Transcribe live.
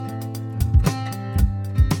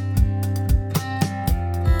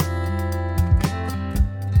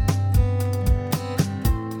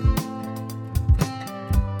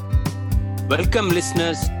Welcome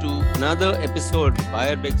listeners to another episode of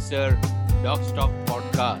Bayer Doc Stock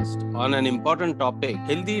podcast on an important topic,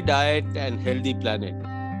 healthy diet and healthy planet.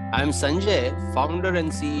 I'm Sanjay, founder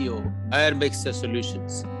and CEO, Bayer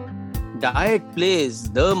Solutions. Diet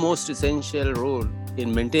plays the most essential role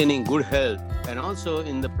in maintaining good health and also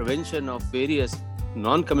in the prevention of various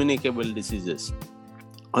non-communicable diseases.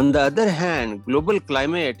 On the other hand, global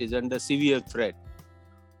climate is under severe threat.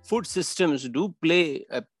 Food systems do play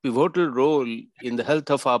a pivotal role in the health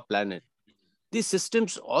of our planet. These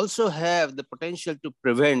systems also have the potential to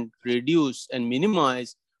prevent, reduce, and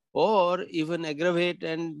minimize or even aggravate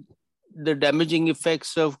and the damaging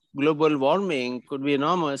effects of global warming could be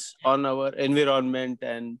enormous on our environment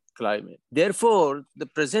and climate. Therefore, the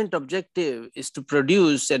present objective is to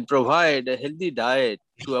produce and provide a healthy diet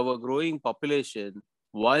to our growing population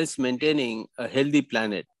whilst maintaining a healthy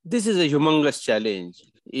planet. This is a humongous challenge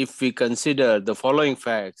if we consider the following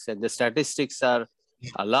facts, and the statistics are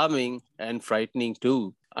alarming and frightening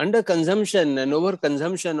too. Underconsumption and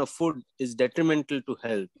overconsumption of food is detrimental to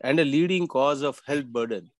health and a leading cause of health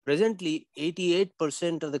burden. Presently,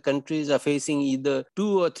 88% of the countries are facing either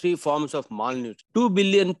 2 or 3 forms of malnutrition. 2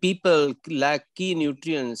 billion people lack key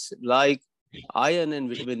nutrients like iron and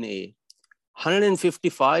vitamin A.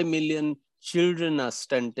 155 million children are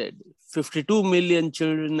stunted. 52 million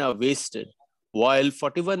children are wasted, while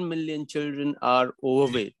 41 million children are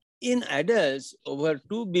overweight. In adults, over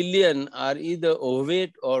 2 billion are either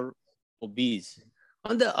overweight or obese.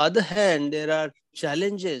 On the other hand, there are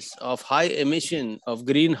challenges of high emission of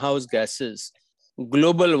greenhouse gases,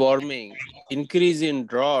 global warming, increase in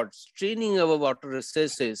droughts, straining our water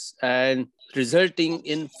resources, and resulting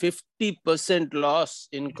in 50% loss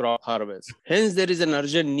in crop harvest. Hence, there is an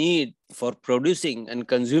urgent need for producing and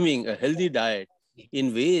consuming a healthy diet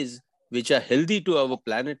in ways which are healthy to our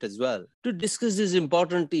planet as well. To discuss these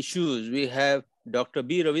important issues, we have Dr.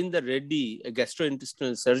 B Ravinder Reddy, a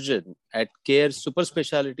gastrointestinal surgeon at CARE Super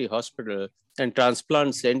Speciality Hospital and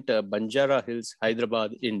Transplant Center, Banjara Hills,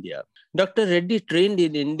 Hyderabad, India. Dr. Reddy trained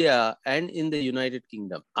in India and in the United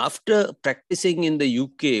Kingdom. After practicing in the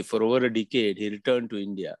UK for over a decade, he returned to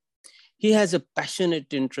India. He has a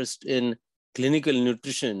passionate interest in clinical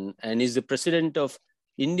nutrition and is the president of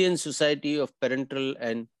Indian Society of Parenteral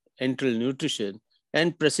and Enteral Nutrition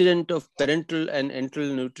and president of Parenteral and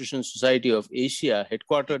Enteral Nutrition Society of Asia,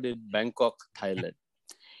 headquartered in Bangkok, Thailand.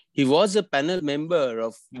 He was a panel member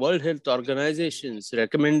of World Health Organization's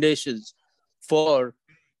recommendations for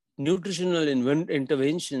nutritional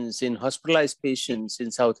interventions in hospitalized patients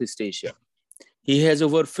in Southeast Asia. He has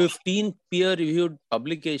over 15 peer-reviewed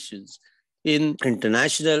publications in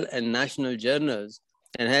international and national journals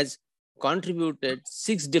and has contributed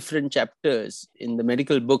 6 different chapters in the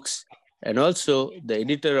medical books, and also the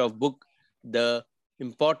editor of book, The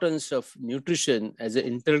Importance of Nutrition as an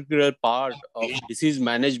Integral Part of Disease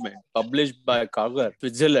Management, published by Kagar,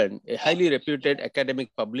 Switzerland, a highly reputed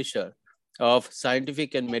academic publisher of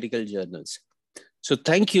scientific and medical journals. So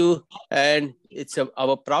thank you, and it's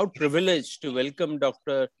our proud privilege to welcome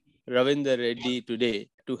Dr. Ravinder Reddy today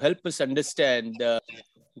to help us understand the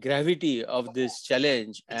gravity of this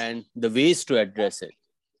challenge and the ways to address it.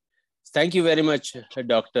 Thank you very much,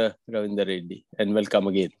 Dr. Ravinder Reddy, and welcome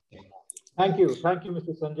again. Thank you. Thank you,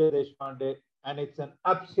 Mr. Sanjay Deshpande. And it's an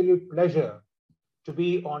absolute pleasure to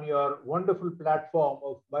be on your wonderful platform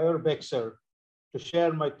of BioBexer to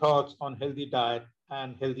share my thoughts on healthy diet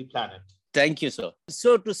and healthy planet. Thank you, sir.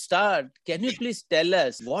 So to start, can you please tell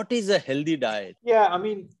us what is a healthy diet? Yeah,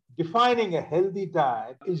 defining a healthy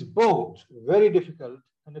diet is both very difficult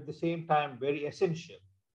and at the same time very essential.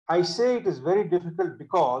 I say it is very difficult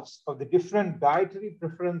because of the different dietary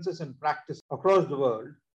preferences and practice across the world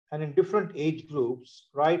and in different age groups,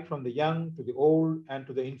 right from the young to the old and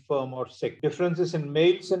to the infirm or sick. Differences in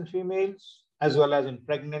males and females, as well as in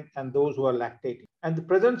pregnant and those who are lactating. And the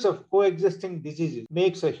presence of coexisting diseases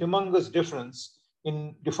makes a humongous difference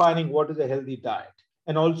in defining what is a healthy diet.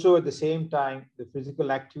 And also at the same time, the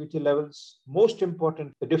physical activity levels, most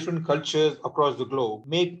important, the different cultures across the globe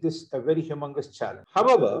make this a very humongous challenge.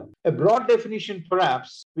 However, a broad definition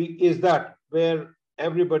perhaps is that where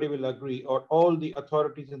everybody will agree or all the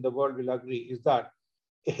authorities in the world will agree is that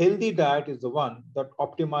a healthy diet is the one that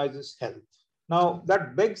optimizes health. Now,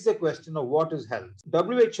 that begs the question of what is health?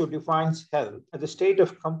 WHO defines health as a state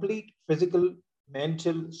of complete physical,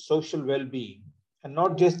 mental, social well-being, and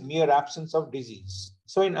not just mere absence of disease.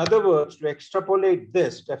 So in other words, to extrapolate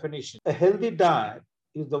this definition, a healthy diet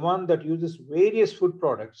is the one that uses various food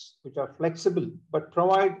products which are flexible but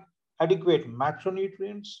provide adequate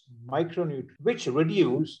macronutrients, micronutrients, which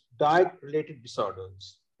reduce diet-related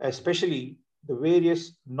disorders, especially the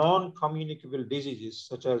various non-communicable diseases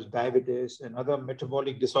such as diabetes and other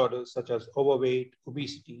metabolic disorders such as overweight,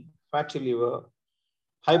 obesity, fatty liver,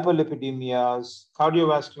 hyperlipidemias,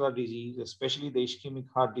 cardiovascular disease, especially the ischemic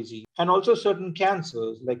heart disease, and also certain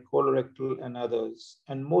cancers like colorectal and others,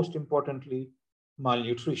 and most importantly,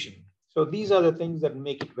 malnutrition. So these are the things that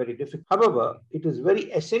make it very difficult. However, it is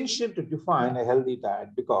very essential to define a healthy diet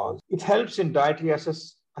because it helps in dietary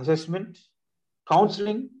assessment,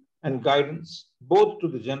 counseling, and guidance, both to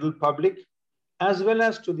the general public as well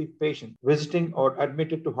as to the patient visiting or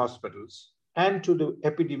admitted to hospitals and to the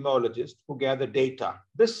epidemiologist who gather data.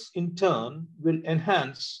 This, in turn, will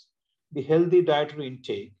enhance the healthy dietary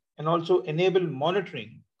intake and also enable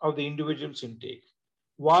monitoring of the individual's intake,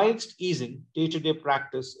 whilst easing day to day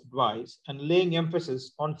practice advice and laying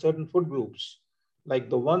emphasis on certain food groups, like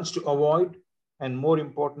the ones to avoid and more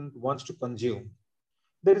important, ones to consume.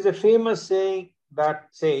 There is a famous saying that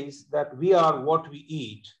says that we are what we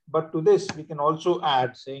eat, but to this we can also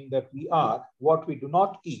add saying that we are what we do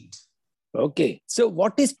not eat. Okay. So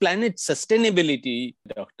what is planet sustainability,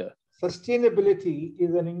 Doctor? Sustainability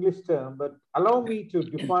is an English term, but allow me to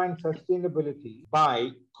define sustainability by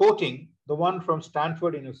quoting the one from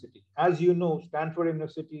Stanford University. As you know, Stanford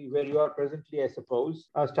University, where you are presently, I suppose,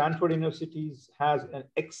 Stanford University has an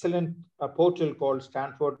excellent portal called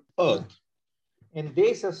Stanford Earth. And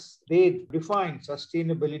they define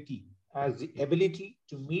sustainability as the ability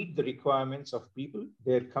to meet the requirements of people,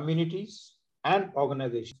 their communities, and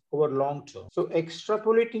organizations over long term. So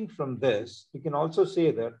extrapolating from this, we can also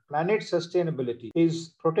say that planet sustainability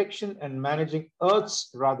is protection and managing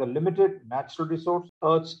Earth's rather limited natural resource,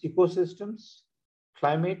 Earth's ecosystems,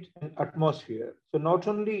 climate, and atmosphere. So not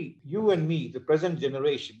only you and me, the present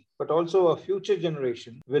generation, but also a future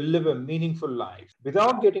generation will live a meaningful life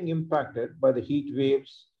without getting impacted by the heat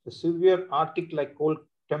waves, the severe Arctic-like cold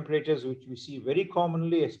temperatures, which we see very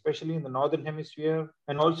commonly, especially in the northern hemisphere.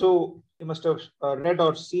 And also, you must have read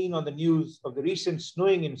or seen on the news of the recent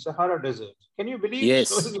snowing in Sahara Desert. Can you believe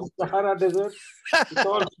snowing in Sahara Desert?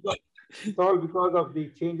 It's all because of the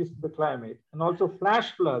changes to the climate. And also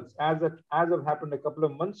flash floods, as have happened a couple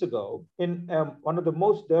of months ago in one of the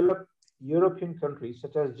most developed European countries,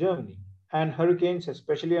 such as Germany. And hurricanes,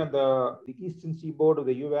 especially on the eastern seaboard of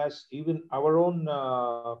the US, even our own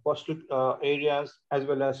coastal areas, as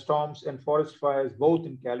well as storms and forest fires, both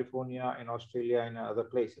in California and Australia and other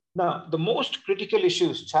places. Now, the most critical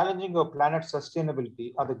issues challenging our planet's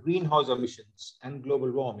sustainability are the greenhouse emissions and global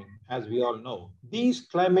warming, as we all know. These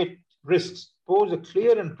climate risks pose a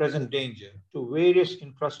clear and present danger to various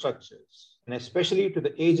infrastructures, and especially to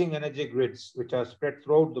the aging energy grids which are spread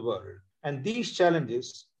throughout the world. And these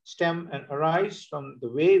challenges stem and arise from the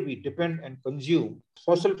way we depend and consume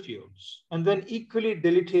fossil fuels. And then equally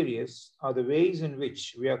deleterious are the ways in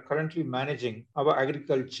which we are currently managing our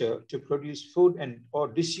agriculture to produce food and or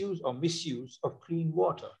disuse or misuse of clean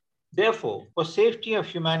water. Therefore, for safety of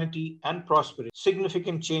humanity and prosperity,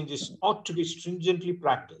 significant changes ought to be stringently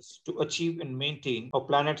practiced to achieve and maintain our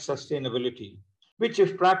planet's sustainability, which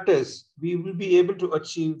if practiced, we will be able to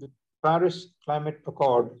achieve the Paris Climate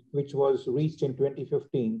Accord, which was reached in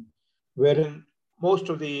 2015, wherein most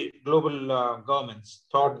of the global governments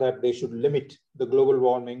thought that they should limit the global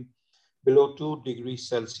warming below 2 degrees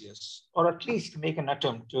Celsius, or at least make an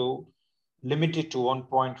attempt to limit it to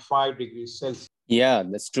 1.5 degrees Celsius. Yeah,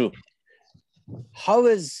 that's true. How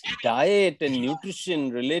is diet and nutrition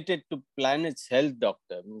related to planet's health,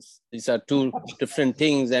 Doctor? These are two different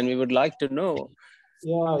things, and we would like to know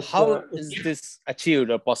how is this achieved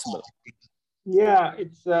or possible? Yeah,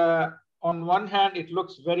 it's on one hand, it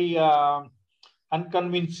looks very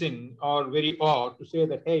unconvincing or very odd to say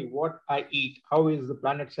that, hey, what I eat, how is the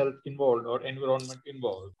planet's health involved or environment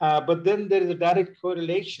involved? But then there is a direct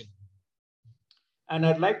correlation. And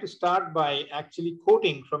I'd like to start by actually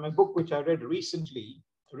quoting from a book which I read recently,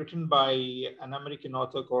 written by an American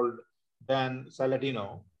author called Dan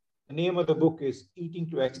Saladino. The name of the book is Eating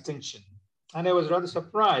to Extinction. And I was rather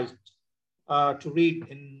surprised to read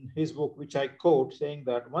in his book, which I quote, saying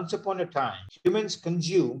that once upon a time, humans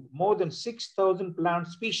consumed more than 6,000 plant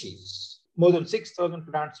species. More than 6,000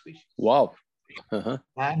 plant species. Wow.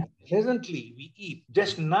 And presently, we eat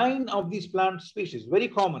just 9 of these plant species, very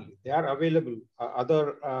commonly. They are available,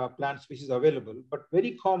 other plant species available, but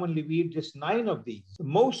very commonly we eat just 9 of these. The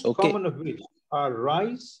most common of which are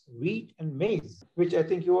rice, wheat, and maize, which I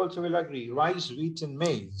think you also will agree, rice, wheat, and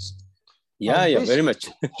maize. Yeah, very much.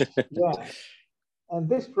 Yeah. And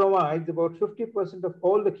this provides about 50% of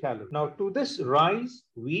all the calories. Now, to this rice,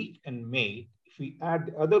 wheat, and maize, if we add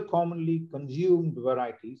the other commonly consumed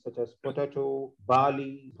varieties such as potato,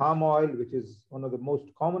 barley, palm oil, which is one of the most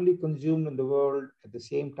commonly consumed in the world, at the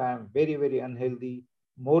same time, very, very unhealthy,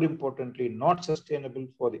 more importantly, not sustainable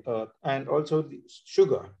for the earth, and also the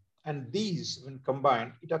sugar. And these, when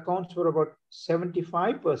combined, it accounts for about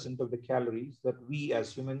 75% of the calories that we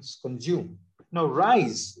as humans consume. Now,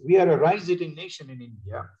 rice, we are a rice eating nation in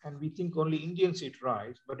India, and we think only Indians eat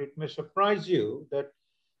rice, but it may surprise you that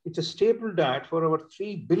it's a staple diet for over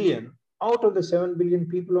 3 billion out of the 7 billion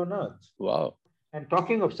people on earth. Wow. And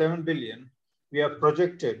talking of 7 billion, we have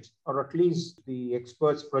projected, or at least the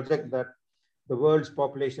experts project, that the world's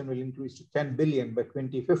population will increase to 10 billion by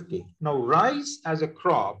 2050. Now, rice as a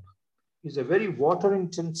crop is a very water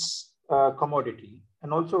intense commodity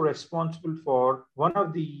and also responsible for one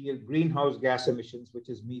of the greenhouse gas emissions, which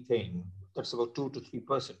is methane. That's about 2 to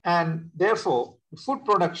 3%. And therefore, the food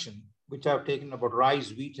production, which I've taken about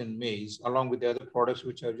rice, wheat, and maize, along with the other products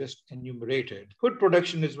which I've just enumerated, food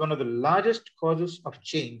production is one of the largest causes of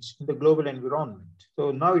change in the global environment.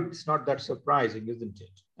 So now it's not that surprising, isn't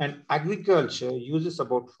it? And agriculture uses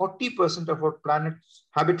about 40% of our planet's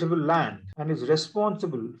habitable land and is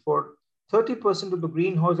responsible for 30% of the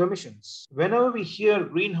greenhouse emissions. Whenever we hear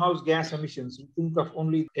greenhouse gas emissions, we think of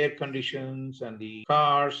only air conditions and the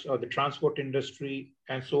cars or the transport industry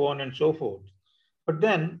and so on and so forth. But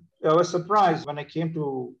then I was surprised when I came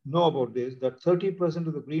to know about this, that 30%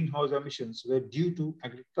 of the greenhouse emissions were due to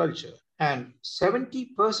agriculture. And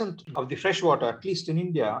 70% of the fresh water, at least in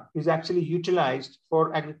India, is actually utilized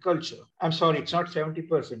for agriculture. I'm sorry, it's not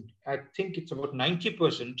 70%. I think it's about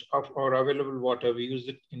 90% of our available water. We use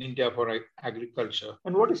it in India for agriculture.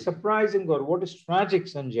 And what is surprising, or what is tragic,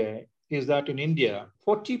 Sanjay, is that in India,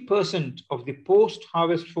 40% of the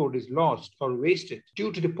post-harvest food is lost or wasted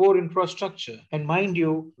due to the poor infrastructure. And mind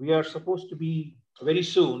you, we are supposed to be very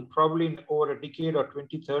soon, probably in over a decade or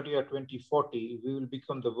 2030 or 2040, we will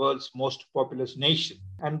become the world's most populous nation.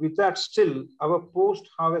 And with that, still, our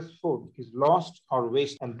post-harvest food is lost or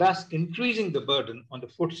wasted, and thus increasing the burden on the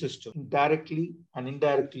food system, directly and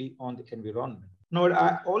indirectly on the environment. Now,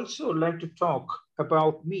 I also like to talk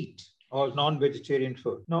about meat or non-vegetarian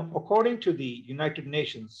food. Now, according to the United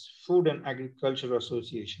Nations Food and Agriculture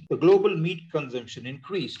Association, the global meat consumption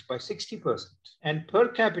increased by 60% and per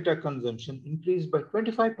capita consumption increased by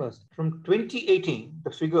 25%. From 2018,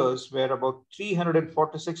 the figures were about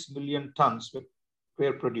 346 million tons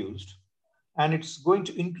were produced, and it's going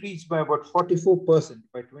to increase by about 44%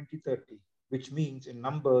 by 2030, which means in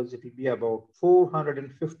numbers, it will be about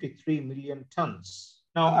 453 million tons.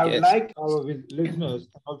 Now, I would like our listeners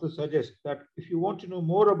to also suggest that if you want to know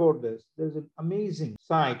more about this, there's an amazing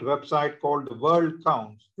website called The World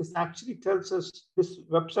Counts. This actually tells us, this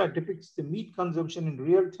website depicts the meat consumption in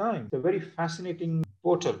real time. It's a very fascinating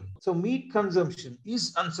portal. So meat consumption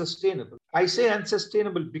is unsustainable. I say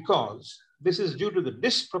unsustainable because this is due to the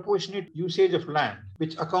disproportionate usage of land,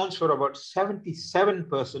 which accounts for about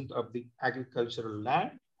 77% of the agricultural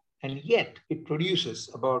land. And yet it produces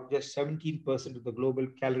about just 17% of the global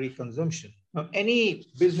calorie consumption. Now, any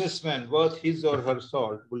businessman worth his or her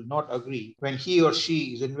salt will not agree when he or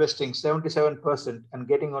she is investing 77% and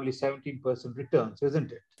getting only 17% returns,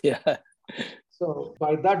 isn't it? Yeah. So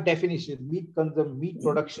by that definition, meat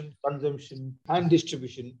production, consumption, and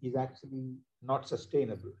distribution is actually not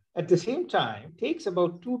sustainable. At the same time, it takes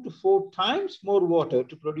about 2 to 4 times more water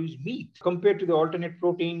to produce meat compared to the alternate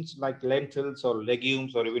proteins like lentils or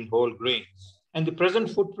legumes or even whole grains. And the present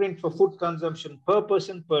footprint for food consumption per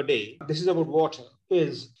person per day, this is about water,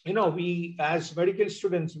 is, we as medical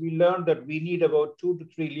students, we learned that we need about 2 to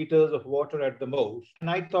 3 liters of water at the most. And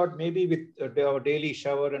I thought maybe with our daily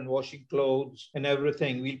shower and washing clothes and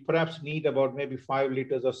everything, we'll perhaps need about maybe 5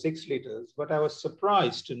 liters or 6 liters. But I was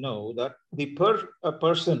surprised to know that the per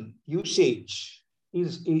person usage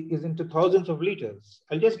is into thousands of liters.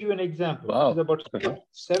 I'll just give you an example. Wow. It's about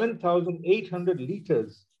 7,800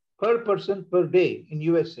 liters per person per day in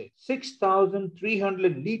USA,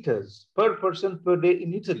 6,300 liters per person per day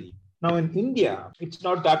in Italy. Now in India, it's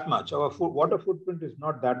not that much. Our water footprint is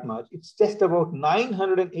not that much. It's just about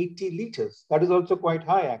 980 liters. That is also quite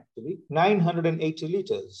high, actually, 980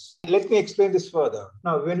 liters. Let me explain this further.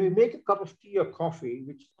 Now, when we make a cup of tea or coffee,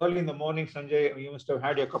 which early in the morning, Sanjay, you must have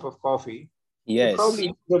had your cup of coffee. Yes. You probably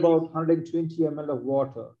use about 120 ml of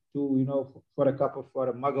water for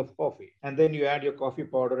a mug of coffee. And then you add your coffee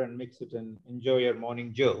powder and mix it and enjoy your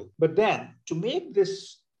morning joe. But then to make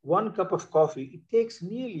this 1 cup of coffee, it takes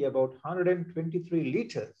nearly about 123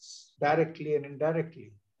 liters directly and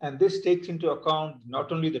indirectly. And this takes into account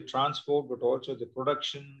not only the transport, but also the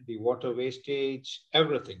production, the water wastage,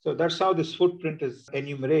 everything. So that's how this footprint is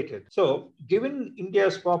enumerated. So, given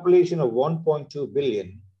India's population of 1.2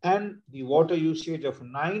 billion, and the water usage of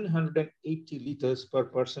 980 liters per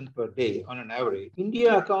person per day on an average,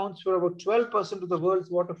 India accounts for about 12% of the world's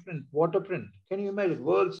water print. Can you imagine?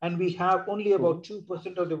 And we have only about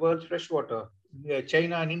 2% of the world's freshwater.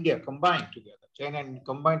 China and India combined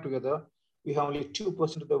together. We have only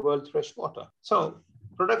 2% of the world's fresh water. So,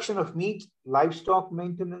 production of meat, livestock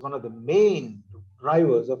maintenance, one of the main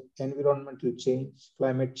drivers of environmental change,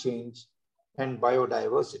 climate change, and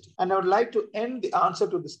biodiversity. And I would like to end the answer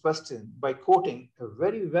to this question by quoting a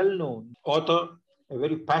very well-known author, a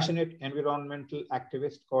very passionate environmental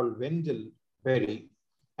activist called Wendell Berry.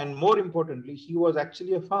 And more importantly, he was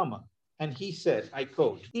actually a farmer. And he said, I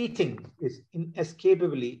quote, eating is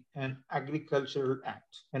inescapably an agricultural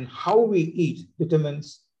act, and how we eat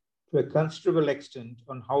determines to a considerable extent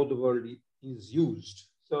on how the world is used.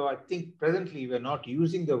 So I think presently we're not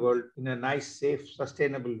using the world in a nice, safe,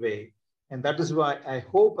 sustainable way. And that is why I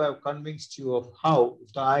hope I've convinced you of how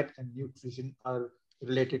diet and nutrition are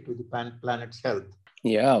related to the planet's health.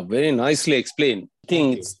 Yeah, very nicely explained. I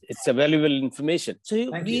think it's a valuable information. So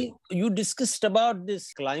you discussed about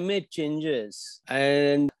this climate changes,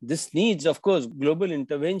 and this needs, of course, global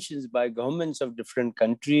interventions by governments of different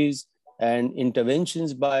countries and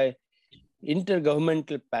interventions by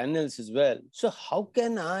intergovernmental panels as well. So how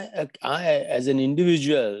can I as an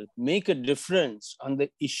individual make a difference on the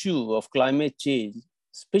issue of climate change,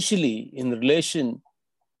 especially in relation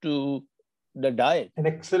to the diet? An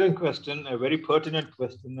excellent question, a very pertinent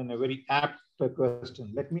question, and a very apt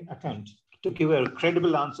question. Let me attempt to give a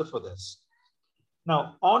credible answer for this.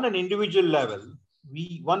 Now, on an individual level,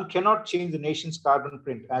 one cannot change the nation's carbon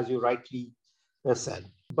print, as you rightly said,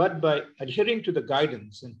 but by adhering to the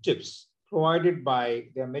guidance and tips provided by,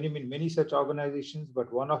 there are many such organizations,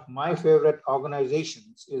 but one of my favorite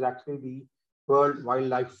organizations is actually the World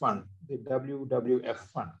Wildlife Fund, the WWF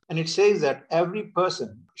Fund. And it says that every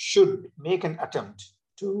person should make an attempt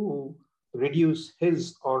to reduce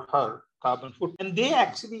his or her carbon footprint. And they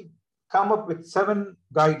actually come up with 7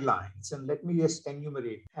 guidelines. And let me just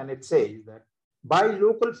enumerate. And it says that buy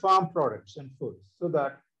local farm products and foods so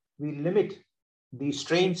that we limit the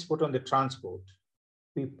strains put on the transport.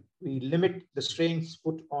 We limit the strains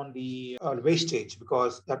put on the wastage,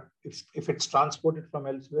 because that if it's transported from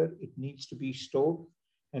elsewhere, it needs to be stored,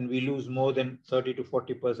 and we lose more than 30 to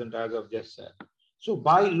 40%, as I've just said. So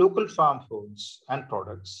buy local farm foods and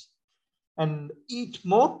products, and eat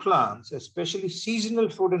more plants, especially seasonal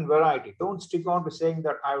food and variety. Don't stick on to saying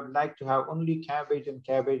that I would like to have only cabbage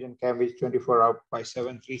 24 hours by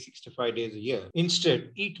 7, 365 days a year.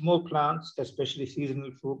 Instead, eat more plants, especially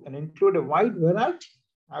seasonal food, and include a wide variety.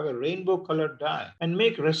 Have a rainbow-colored diet, and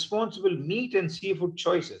make responsible meat and seafood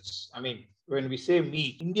choices. I mean, when we say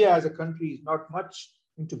meat, India as a country is not much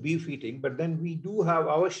into beef eating, but then we do have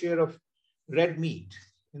our share of red meat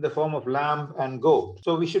in the form of lamb and goat.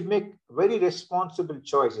 So we should make very responsible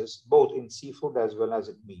choices, both in seafood as well as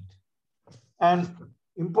in meat. And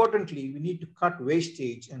importantly, we need to cut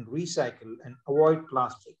wastage and recycle and avoid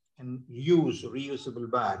plastic and use reusable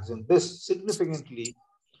bags. And this significantly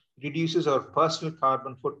reduces our personal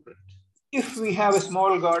carbon footprint. If we have a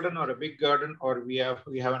small garden or a big garden, or we have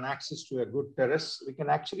an access to a good terrace, we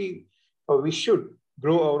can actually, or we should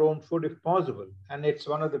grow our own food if possible. And it's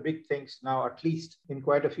one of the big things now, at least in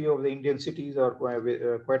quite a few of the Indian cities, or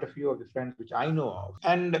quite a few of the friends which I know of.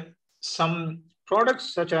 And some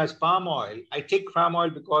products such as palm oil, I take palm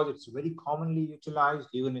oil because it's very commonly utilized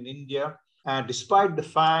even in India. And despite the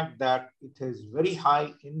fact that it is very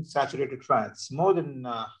high in saturated fats, more than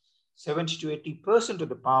 70 to 80% of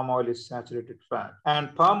the palm oil is saturated fat.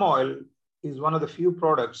 And palm oil is one of the few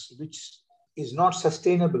products which is not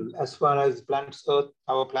sustainable as far as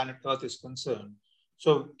our planet Earth is concerned.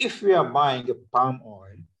 So if we are buying a palm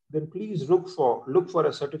oil, then please look for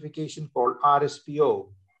a certification called RSPO,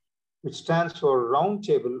 which stands for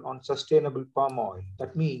Roundtable on Sustainable Palm Oil.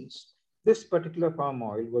 That means this particular palm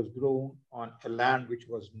oil was grown on a land which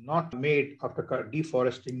was not made after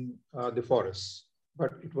deforesting the forests,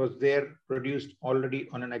 but it was there produced already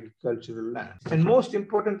on an agricultural land. And most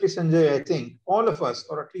importantly, Sanjay, I think all of us,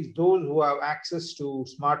 or at least those who have access to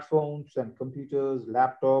smartphones and computers,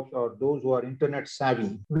 laptops, or those who are internet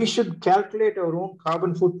savvy, we should calculate our own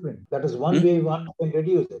carbon footprint. That is one way one can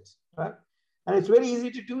reduce it, right? And it's very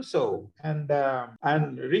easy to do so.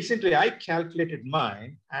 And recently I calculated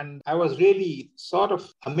mine, and I was really sort of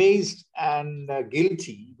amazed and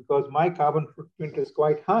guilty, because my carbon footprint is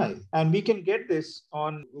quite high. And we can get this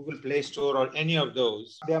on Google Play Store or any of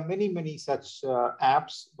those. There are many, many such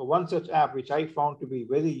apps. But one such app which I found to be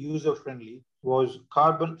very user-friendly was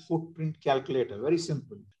Carbon Footprint Calculator. Very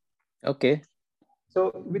simple. Okay.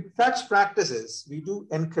 So with such practices, we do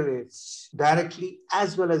encourage directly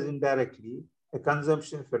as well as indirectly a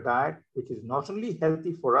consumption of a diet which is not only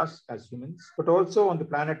healthy for us as humans, but also on the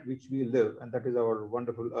planet which we live, and that is our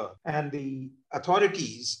wonderful Earth. And the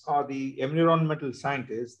authorities or the environmental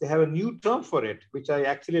scientists, they have a new term for it, which I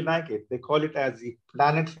actually like it. They call it as the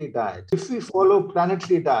planetary diet. If we follow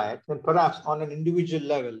planetary diet, then perhaps on an individual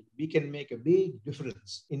level, we can make a big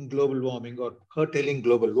difference in global warming or curtailing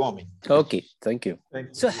global warming. Okay, thank you. Thank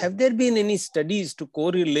you. So have there been any studies to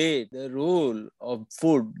correlate the role of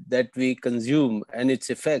food that we consume and its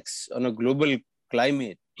effects on a global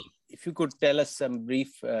climate? If you could tell us some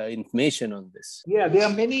brief information on this. Yeah, there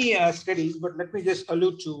are many studies, but let me just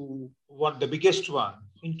allude to the biggest one.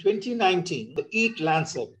 In 2019, the EAT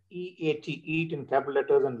Lancet, EAT, EAT in capital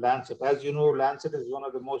letters and Lancet. As you know, Lancet is one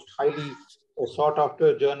of the most highly sought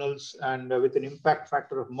after journals and with an impact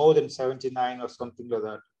factor of more than 79 or something like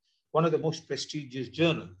that. One of the most prestigious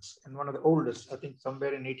journals and one of the oldest. I think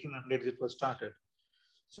somewhere in 1800s it was started.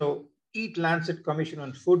 So EAT Lancet Commission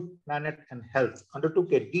on Food, Planet and Health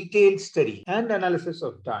undertook a detailed study and analysis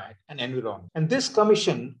of diet and environment. And this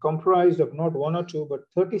commission comprised of not one or two, but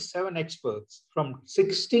 37 experts from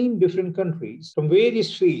 16 different countries from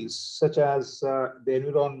various fields such as the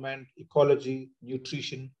environment, ecology,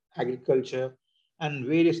 nutrition, agriculture, and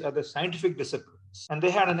various other scientific disciplines. And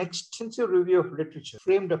they had an extensive review of literature,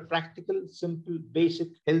 framed a practical, simple, basic,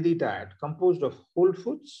 healthy diet composed of whole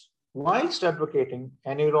foods, whilst advocating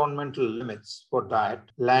environmental limits for diet,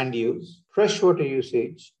 land use, freshwater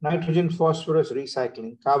usage, nitrogen, phosphorus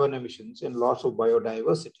recycling, carbon emissions, and loss of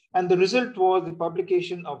biodiversity. And the result was the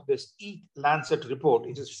publication of this EAT Lancet report,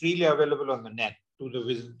 which is freely available on the net to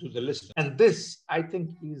the listener. And this, I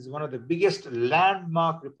think, is one of the biggest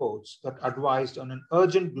landmark reports that advised on an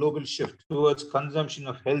urgent global shift towards consumption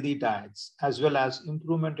of healthy diets, as well as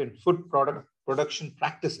improvement in food production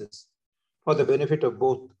practices for the benefit of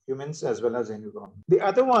both humans as well as environment. The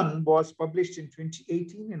other one was published in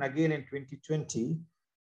 2018 and again in 2020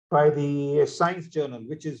 by the Science Journal,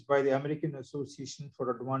 which is by the American Association for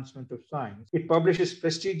Advancement of Science. It publishes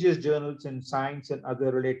prestigious journals in science and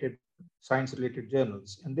other science-related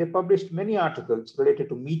journals. And they published many articles related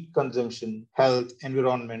to meat consumption, health,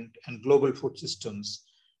 environment, and global food systems,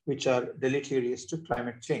 which are deleterious to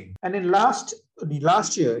climate change. And the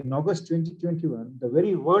last year, in August 2021, the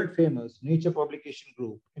very world-famous Nature Publication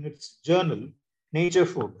Group, in its journal, Nature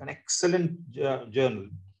Food, an excellent journal,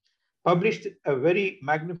 published a very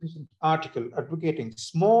magnificent article advocating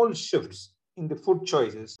small shifts in the food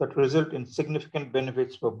choices that result in significant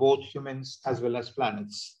benefits for both humans as well as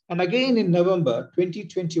planets. And again, in November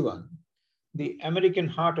 2021, the American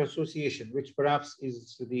Heart Association, which perhaps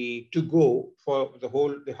is the to-go for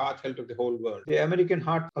the heart health of the whole world. The American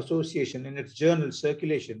Heart Association, in its journal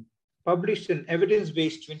Circulation, published an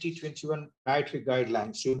evidence-based 2021 dietary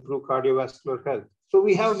guidelines to improve cardiovascular health. So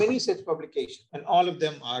we have many such publications, and all of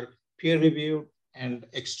them are peer-reviewed and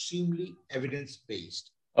extremely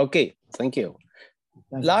evidence-based. Okay, thank you.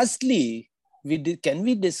 Lastly, can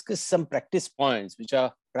we discuss some practice points which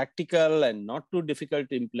are practical and not too difficult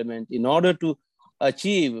to implement in order to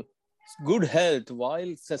achieve good health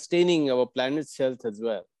while sustaining our planet's health as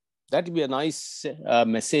well? That would be a nice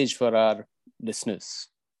message for our listeners.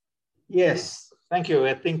 Yes, thank you.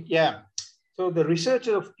 I think, yeah. So the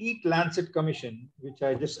researchers of EAT Lancet Commission, which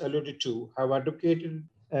I just alluded to, have advocated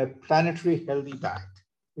a planetary healthy diet,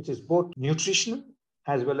 which is both nutritional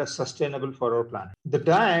as well as sustainable for our planet. The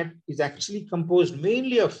diet is actually composed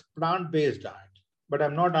mainly of plant-based diet, but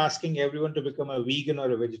I'm not asking everyone to become a vegan or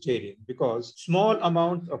a vegetarian because small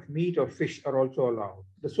amounts of meat or fish are also allowed.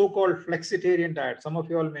 The so-called flexitarian diet, some of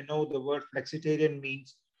you all may know the word flexitarian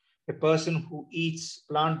means a person who eats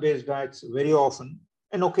plant-based diets very often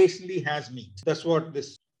and occasionally has meat. That's what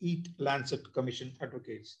this EAT Lancet Commission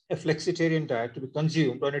advocates. A flexitarian diet to be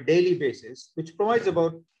consumed on a daily basis, which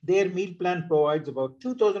their meal plan provides about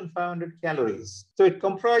 2,500 calories. So it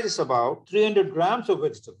comprises about 300 grams of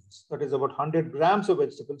vegetables. That is about 100 grams of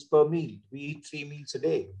vegetables per meal. We eat 3 meals a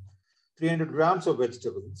day. 300 grams of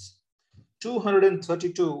vegetables, about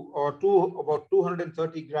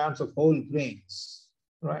 230 grams of whole grains,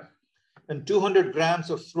 right? And 200 grams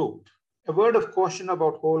of fruit. A word of caution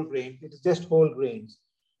about whole grain, it is just whole grains.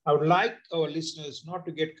 I would like our listeners not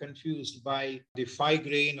to get confused by the 5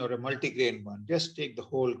 grain or a multigrain one. Just take the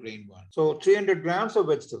whole grain one. So 300 grams of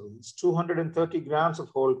vegetables, 230 grams of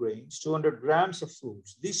whole grains, 200 grams of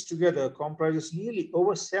fruits. These together comprises nearly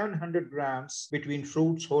over 700 grams between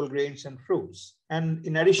fruits, whole grains, and fruits. And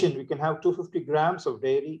in addition, we can have 250 grams of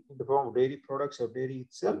dairy in the form of dairy products or dairy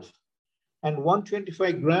itself, and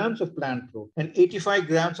 125 grams of plant protein and 85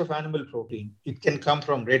 grams of animal protein. It can come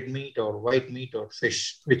from red meat or white meat or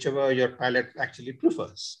fish, whichever your palate actually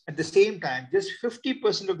prefers. At the same time, just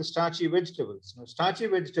 50% of the starchy vegetables. Now, starchy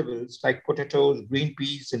vegetables like potatoes, green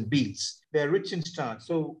peas, and beets, they are rich in starch.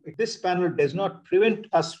 So this panel does not prevent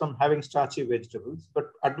us from having starchy vegetables, but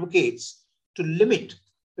advocates to limit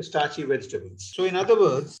the starchy vegetables. So in other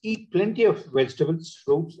words, eat plenty of vegetables,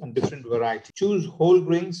 fruits, and different varieties. Choose whole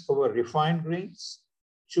grains over refined grains.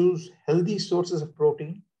 Choose healthy sources of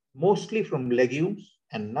protein, mostly from legumes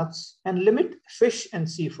and nuts, and limit fish and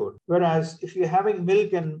seafood. Whereas if you're having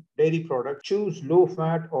milk and dairy products, choose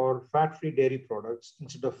low-fat or fat-free dairy products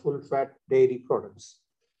instead of full-fat dairy products.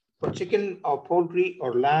 For chicken or poultry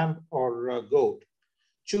or lamb or goat,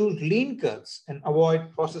 choose lean cuts and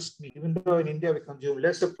avoid processed meat. Even though in India we consume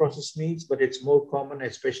less of processed meats, but it's more common,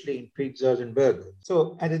 especially in pizzas and burgers.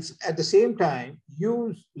 So, and it's at the same time,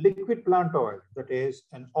 use liquid plant oil, that is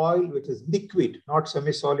an oil which is liquid, not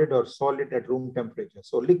semi-solid or solid at room temperature.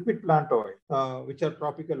 So liquid plant oil, which are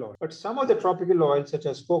tropical oil. But some of the tropical oils, such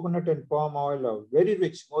as coconut and palm oil, are very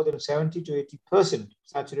rich, more than 70 to 80%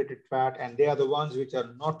 saturated fat, and they are the ones which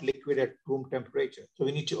are not liquid at room temperature. So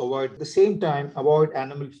we need to avoid. At the same time, avoid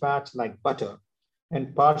animal fats like butter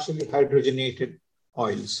and partially hydrogenated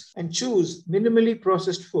oils, and choose minimally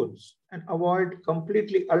processed foods and avoid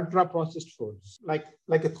completely ultra processed foods. Like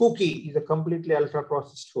a cookie is a completely ultra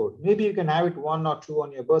processed food. Maybe you can have it 1 or 2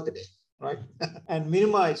 on your birthday, right? And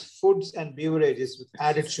minimize foods and beverages with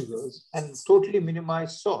added sugars and totally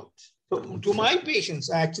minimize salt. So to my patients,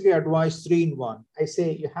 I actually advise 3 in 1. I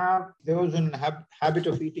say you have those in habit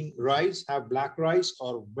of eating rice, have black rice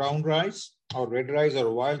or brown rice, or red rice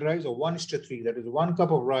or wild rice, or 1:3. That is 1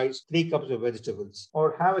 cup of rice, 3 cups of vegetables.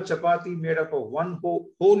 Or have a chapati made up of 1 whole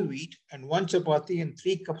wheat and 1 chapati and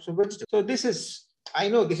 3 cups of vegetables. So I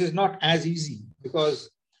know this is not as easy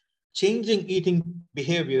because changing eating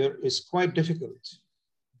behavior is quite difficult.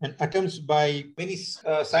 And attempts by many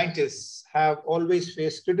scientists have always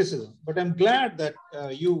faced criticism. But I'm glad that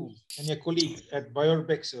you and your colleague at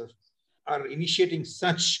BioBexer are initiating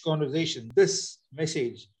such conversation. This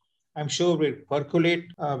message, I'm sure, will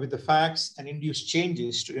percolate with the facts and induce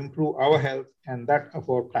changes to improve our health and that of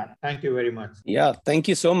our planet. Thank you very much. Yeah, thank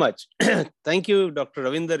you so much. Thank you, Dr.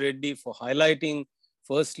 Ravinder Reddy, for highlighting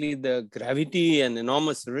firstly the gravity and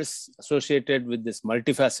enormous risks associated with this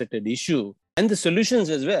multifaceted issue, and the solutions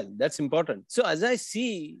as well. That's important. So as I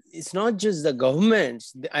see, it's not just the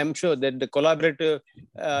governments. I'm sure that the collaborative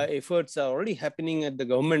efforts are already happening at the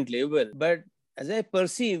government level. But as I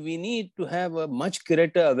perceive, we need to have a much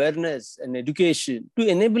greater awareness and education to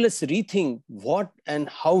enable us rethink what and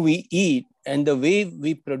how we eat and the way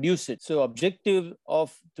we produce it. So objective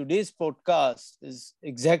of today's podcast is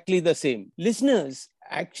exactly the same. Listeners,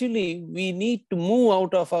 actually, we need to move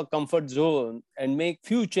out of our comfort zone and make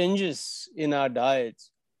few changes in our diets.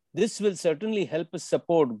 This will certainly help us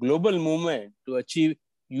support global movement to achieve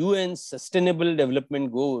UN's Sustainable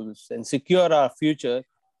Development Goals and secure our future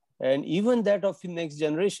and even that of the next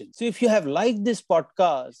generation. So if you have liked this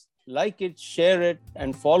podcast, like it, share it,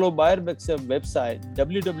 and follow BioBexer website,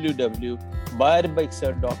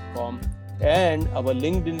 www.bioBexer.com, and our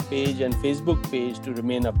LinkedIn page and Facebook page to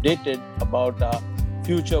remain updated about our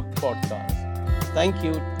future podcasts. Thank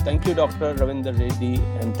you. Thank you, Dr. Ravinder Reddy,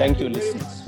 and thank you, listeners.